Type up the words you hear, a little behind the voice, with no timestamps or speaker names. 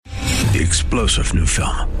the explosive new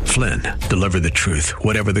film, Flynn, Deliver the Truth,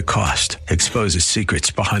 Whatever the Cost, exposes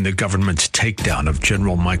secrets behind the government's takedown of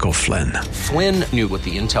General Michael Flynn. Flynn knew what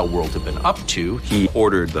the intel world had been up to. He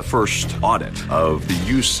ordered the first audit of the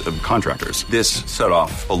use of contractors. This set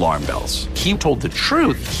off alarm bells. He told the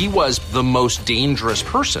truth. He was the most dangerous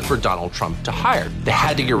person for Donald Trump to hire. They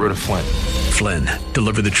had to get rid of Flynn. Flynn,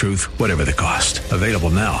 Deliver the Truth, Whatever the Cost. Available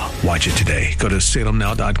now. Watch it today. Go to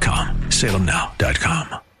salemnow.com.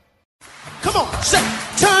 salemnow.com. Come on, say,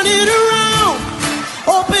 turn it around.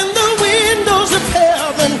 Open the windows of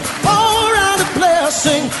heaven. Pour out a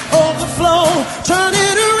blessing, overflow. Turn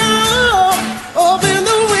it around. Open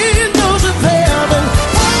the windows of heaven.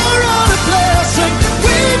 Pour out a blessing.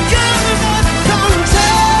 We've got enough contagion.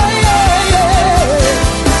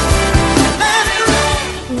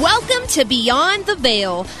 Welcome to Beyond the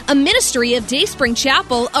Veil, a ministry of Dayspring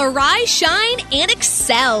Chapel. Arise, shine, and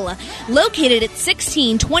excel. Located at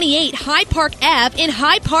 1628 High Park Ave in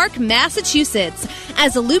Hyde Park, Massachusetts.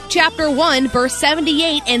 As Luke chapter 1, verse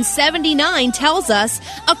 78 and 79 tells us,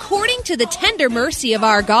 according to the tender mercy of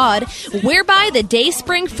our God, whereby the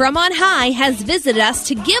dayspring from on high has visited us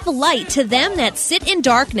to give light to them that sit in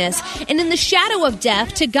darkness and in the shadow of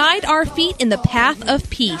death, to guide our feet in the path of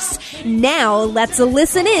peace. Now let's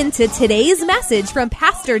listen in to today's message from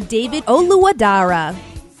Pastor David Oluwadara.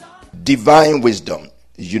 Divine wisdom,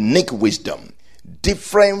 unique wisdom,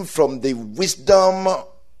 different from the wisdom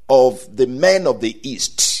of the men of the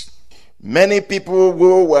East. Many people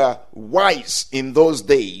who were wise in those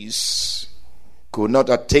days could not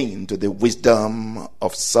attain to the wisdom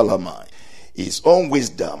of Solomon. His own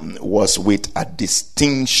wisdom was with a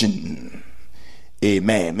distinction.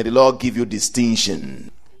 Amen. May the Lord give you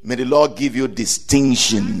distinction. May the Lord give you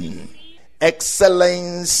distinction.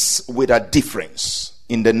 Excellence with a difference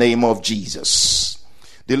in the name of Jesus.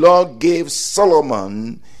 The Lord gave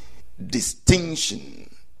Solomon distinction.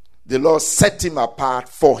 The Lord set him apart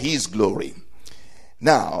for his glory.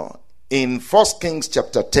 Now, in 1 Kings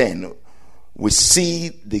chapter 10, we see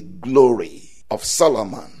the glory of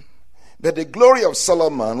Solomon. But the glory of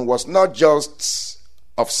Solomon was not just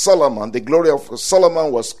of Solomon. The glory of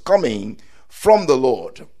Solomon was coming from the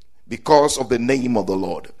Lord because of the name of the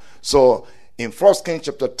Lord. So, in 1 Kings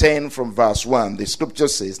chapter 10 from verse 1, the scripture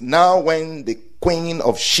says, Now when the queen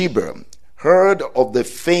of Sheba heard of the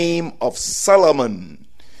fame of Solomon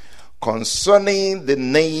concerning the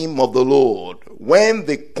name of the Lord, when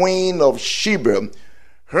the queen of Sheba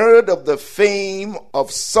heard of the fame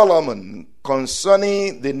of Solomon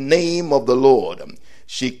concerning the name of the Lord,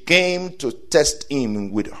 she came to test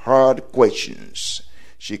him with hard questions.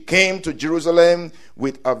 She came to Jerusalem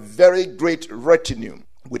with a very great retinue,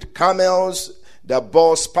 with camels that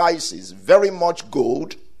bore spices, very much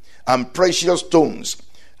gold and precious stones.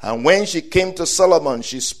 And when she came to Solomon,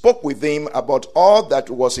 she spoke with him about all that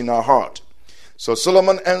was in her heart. So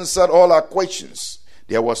Solomon answered all her questions.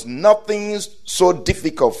 There was nothing so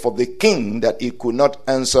difficult for the king that he could not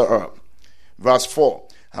answer her. Verse 4,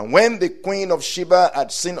 And when the queen of Sheba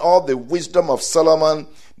had seen all the wisdom of Solomon,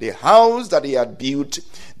 the house that he had built,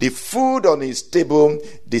 the food on his table,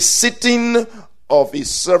 the sitting of his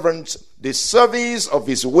servants, the service of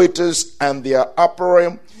his waiters and their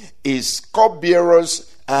apparel, his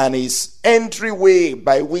cupbearers, and his entryway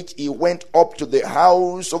by which he went up to the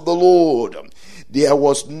house of the Lord, there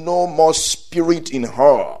was no more spirit in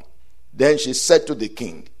her. Then she said to the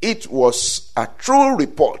king, It was a true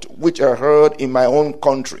report which I heard in my own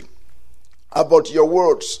country about your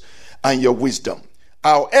words and your wisdom.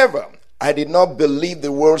 However, I did not believe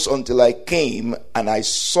the words until I came and I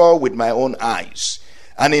saw with my own eyes.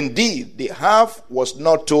 And indeed, the half was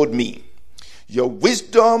not told me. Your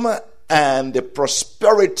wisdom and the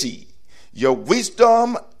prosperity, your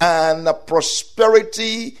wisdom and the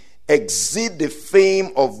prosperity exceed the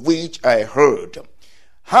fame of which I heard.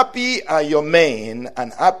 Happy are your men,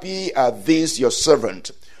 and happy are these your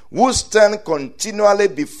servants, who stand continually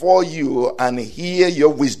before you and hear your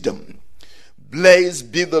wisdom.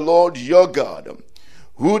 Blessed be the Lord your God,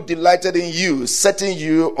 who delighted in you, setting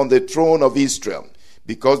you on the throne of Israel,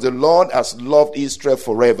 because the Lord has loved Israel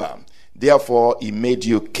forever. Therefore, he made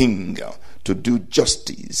you king to do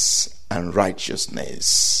justice and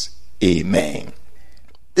righteousness. Amen.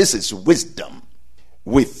 This is wisdom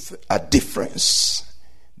with a difference.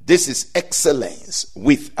 This is excellence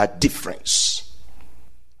with a difference.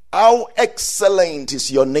 How excellent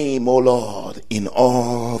is your name, O Lord, in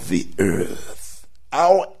all the earth.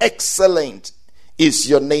 How excellent is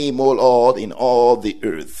your name, O Lord, in all the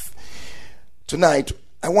earth. Tonight,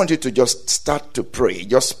 I want you to just start to pray.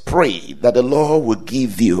 Just pray that the Lord will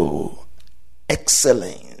give you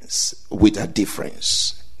excellence with a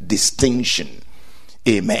difference. distinction.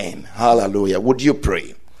 Amen. Hallelujah. Would you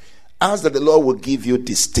pray? Ask that the Lord will give you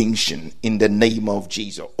distinction in the name of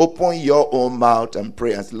Jesus. Open your own mouth and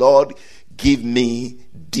pray. As Lord, give me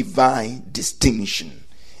divine distinction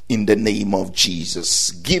in the name of Jesus.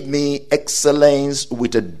 Give me excellence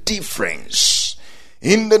with a difference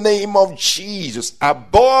in the name of Jesus,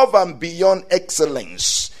 above and beyond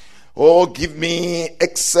excellence. Oh, give me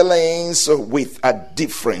excellence with a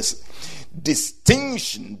difference.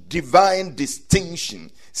 Distinction, divine distinction.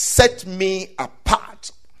 Set me apart.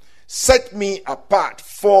 Set me apart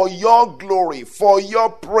for your glory, for your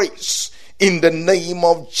praise in the name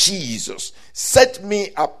of Jesus. Set me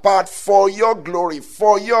apart for your glory,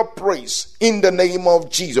 for your praise in the name of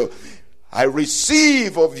Jesus. I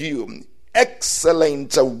receive of you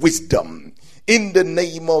excellent wisdom in the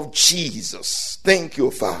name of Jesus. Thank you,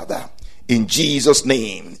 Father. In Jesus'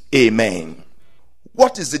 name, amen.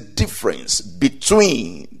 What is the difference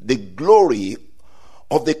between the glory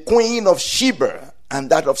of the Queen of Sheba and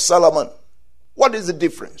that of Solomon? What is the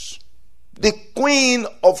difference? The Queen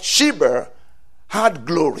of Sheba had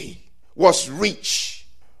glory, was rich,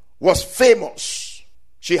 was famous.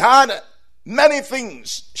 She had many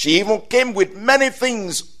things. She even came with many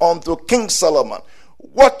things unto King Solomon.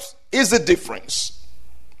 What is the difference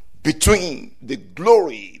between the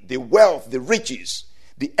glory, the wealth, the riches,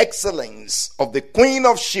 the excellence of the Queen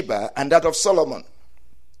of Sheba and that of Solomon?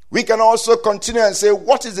 We can also continue and say,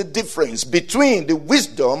 what is the difference between the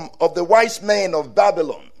wisdom of the wise men of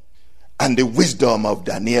Babylon and the wisdom of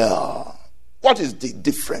Daniel? What is the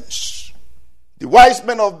difference? The wise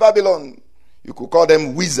men of Babylon, you could call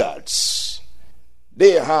them wizards.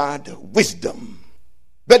 They had wisdom.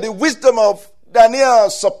 But the wisdom of Daniel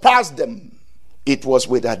surpassed them. It was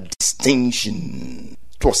with a distinction.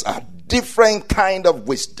 It was a different kind of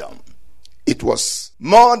wisdom. It was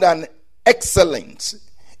more than excellent.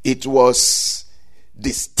 It was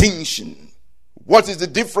distinction. What is the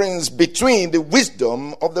difference between the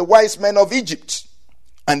wisdom of the wise men of Egypt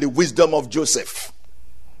and the wisdom of Joseph?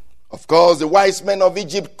 Of course, the wise men of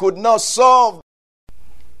Egypt could not solve,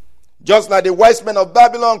 just like the wise men of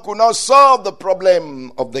Babylon could not solve the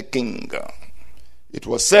problem of the king. It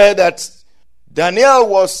was said that Daniel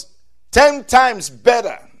was 10 times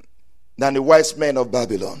better than the wise men of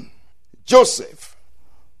Babylon. Joseph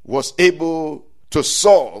was able to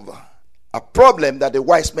solve a problem that the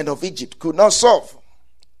wise men of Egypt could not solve.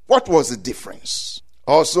 What was the difference?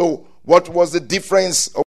 Also, what was the difference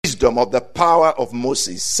of wisdom of the power of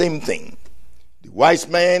Moses? Same thing. The wise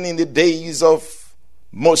men in the days of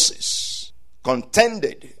Moses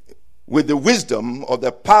contended with the wisdom of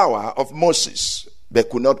the power of Moses, but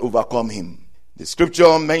could not overcome him. The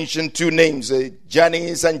scripture mentioned two names,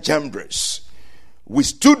 Jannes and Jambres,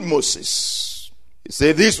 withstood Moses. He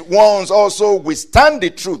said, these ones also withstand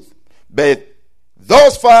the truth, but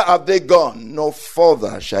thus far have they gone, no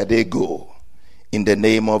further shall they go. In the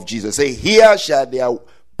name of Jesus. Say, here shall their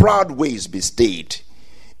proud ways be stayed.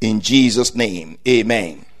 In Jesus' name,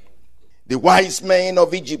 amen. The wise men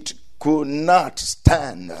of Egypt could not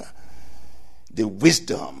stand the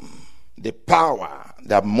wisdom, the power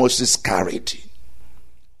that Moses carried.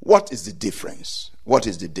 What is the difference? What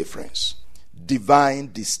is the difference?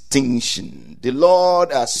 Divine distinction. The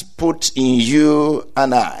Lord has put in you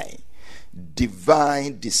and I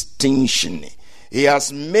divine distinction. He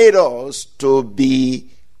has made us to be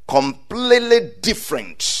completely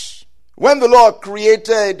different. When the Lord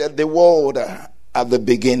created the world at the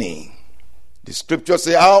beginning, the scriptures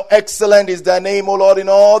say, how excellent is thy name, O Lord, in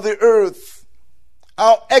all the earth.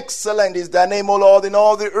 How excellent is thy name, O Lord, in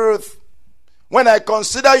all the earth. When I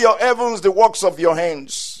consider your heavens, the works of your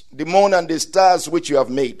hands, the moon and the stars which you have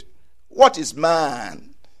made. What is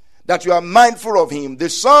man, that you are mindful of him? The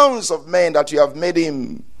sons of men, that you have made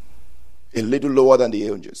him a little lower than the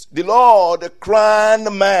angels. The Lord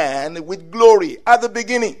crowned man with glory at the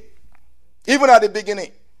beginning, even at the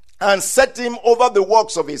beginning, and set him over the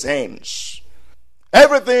works of his hands.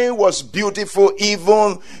 Everything was beautiful,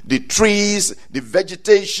 even the trees, the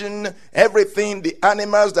vegetation, everything, the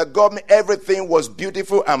animals that God made, everything was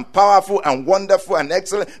beautiful and powerful and wonderful and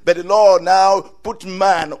excellent. But the Lord now put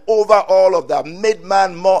man over all of that, made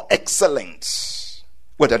man more excellent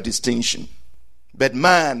with a distinction. But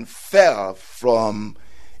man fell from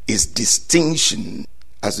his distinction,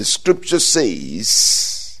 as the scripture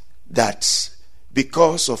says, that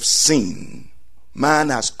because of sin, man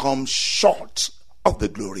has come short of the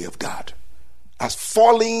glory of God, has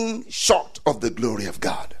fallen short of the glory of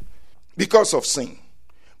God because of sin.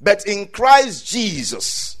 But in Christ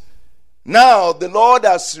Jesus, now the Lord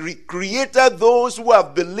has recreated those who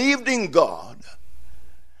have believed in God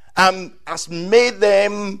and has made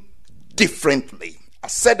them differently,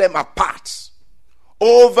 has set them apart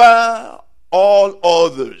over all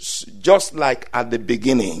others, just like at the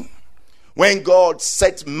beginning when God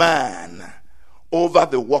set man over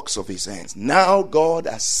the works of his hands. Now God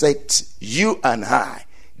has set you and I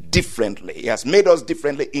differently. He has made us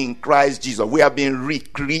differently in Christ Jesus. We have been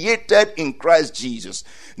recreated in Christ Jesus.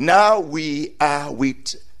 Now we are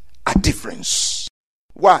with a difference.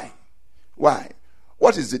 Why?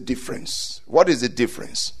 What is the difference? What is the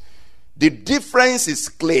difference? The difference is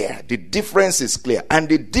clear. The difference is clear. And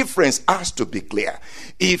the difference has to be clear.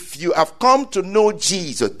 If you have come to know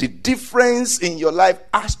Jesus, the difference in your life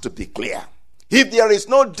has to be clear. If there is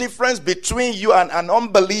no difference between you and an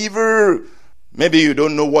unbeliever, maybe you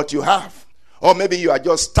don't know what you have. Or maybe you are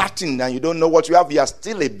just starting and you don't know what you have. You are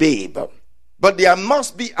still a babe. But there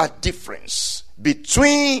must be a difference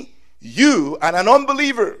between you and an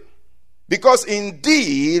unbeliever. Because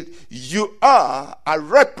indeed, you are a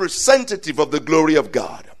representative of the glory of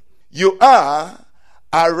God. You are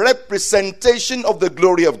a representation of the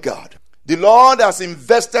glory of God. The Lord has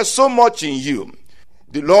invested so much in you.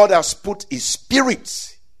 The Lord has put His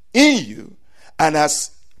Spirit in you and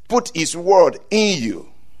has put His Word in you.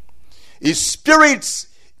 His Spirit,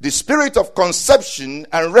 the Spirit of conception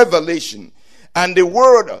and revelation, and the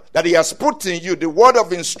Word that He has put in you, the word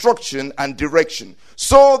of instruction and direction,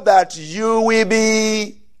 so that you will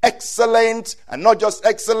be excellent, and not just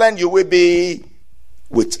excellent, you will be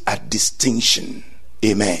with a distinction.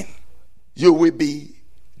 Amen. You will be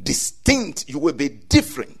distinct, you will be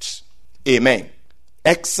different. Amen.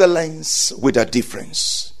 Excellence with a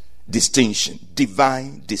difference. Distinction.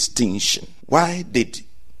 Divine distinction. Why did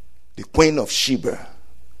the Queen of Sheba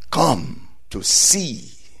come to see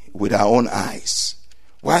with her own eyes?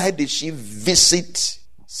 Why did she visit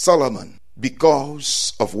Solomon?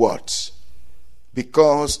 Because of what?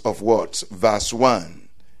 Because of what? Verse 1.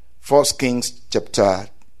 1 Kings chapter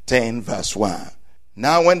 10 verse 1.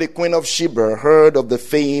 Now when the Queen of Sheba heard of the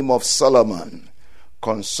fame of Solomon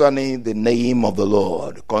concerning the name of the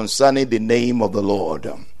Lord, concerning the name of the Lord,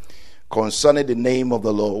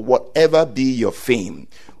 whatever be your fame,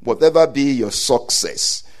 whatever be your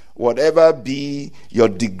success, whatever be your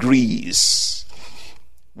degrees,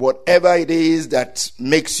 whatever it is that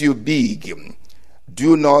makes you big,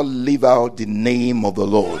 do not leave out the name of the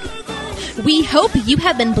Lord. We hope you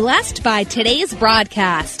have been blessed by today's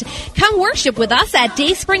broadcast. Come worship with us at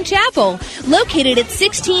Dayspring Chapel, located at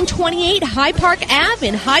 1628 High Park Ave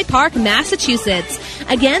in High Park, Massachusetts.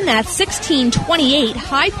 Again, that's 1628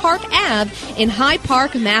 High Park Ave in High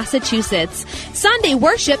Park, Massachusetts. Sunday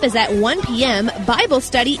worship is at 1 p.m., Bible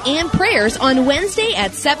study and prayers on Wednesday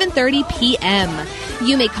at 7:30 p.m.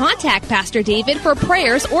 You may contact Pastor David for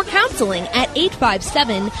prayers or counseling at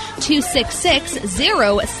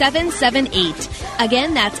 857-266-0778.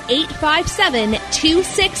 Again, that's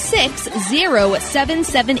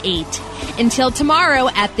 857-266-0778. Until tomorrow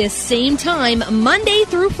at this same time, Monday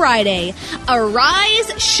through Friday,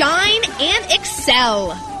 arise, shine, and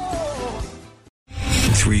excel.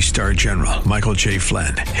 3-star General Michael J.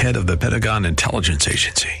 Flynn, head of the Pentagon Intelligence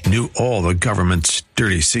Agency, knew all the government's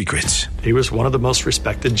dirty secrets. He was one of the most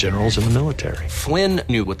respected generals in the military. Flynn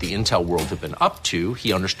knew what the intel world had been up to.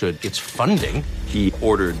 He understood its funding. He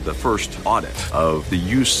ordered the first audit of the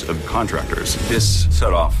use of contractors. This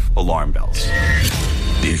set off alarm bells.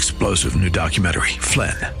 The explosive new documentary,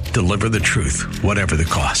 Flynn, Deliver the Truth, Whatever the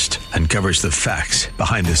Cost, uncovers the facts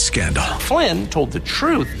behind this scandal. Flynn told the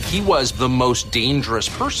truth. He was the most dangerous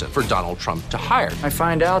person for Donald Trump to hire. I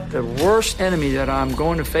find out the worst enemy that I'm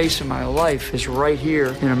going to face in my life is right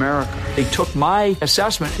here in America. They took my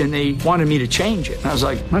assessment and they wanted me to change it. And I was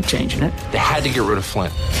like, I'm not changing it. They had to get rid of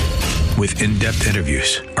Flynn. With in-depth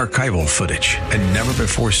interviews, archival footage, and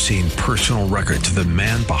never-before-seen personal records of the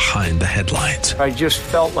man behind the headlines. I just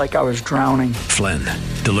felt like I was drowning. Flynn,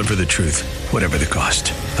 Deliver the Truth, Whatever the Cost.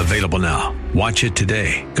 Available now. Watch it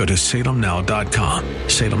today. Go to salemnow.com.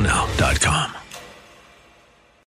 salemnow.com.